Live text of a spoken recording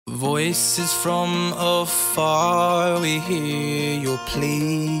Voices from afar, we hear your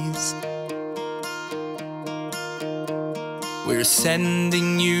pleas. We're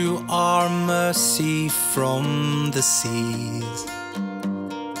sending you our mercy from the seas.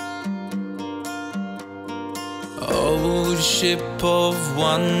 Oh, ship of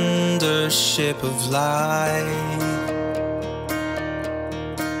wonder, ship of light,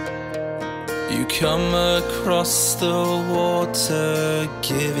 you come across the water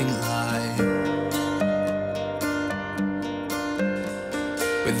giving light.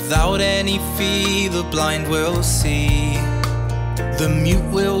 Without any fee, the blind will see, the mute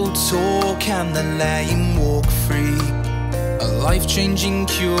will talk and the lame walk free. A life-changing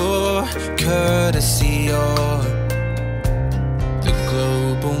cure, courtesy of the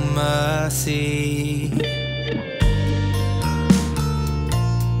global mercy.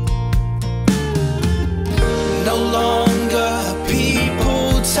 No longer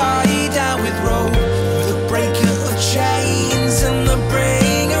people tied down with rope, the breaker of chains and the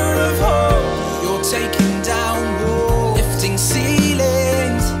bringer of hope. You're taking down walls, lifting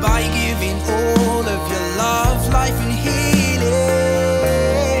ceilings, by giving all of your love, life and healing.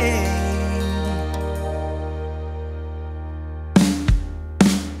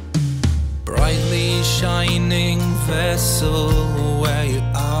 Brightly shining vessel where you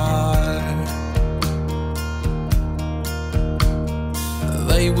are,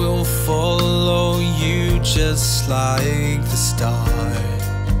 they will follow you just like the stars.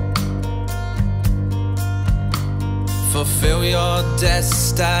 Fulfill your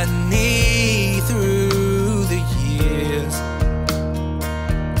destiny through the years.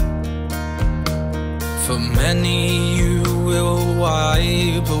 For many you will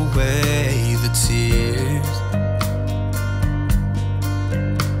wipe away the tears.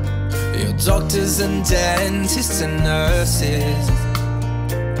 Your doctors and dentists and nurses,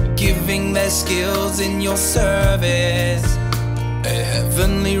 giving their skills in your service, a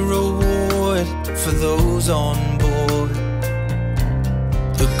heavenly reward for those on board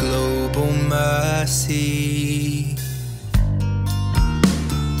the global mercy.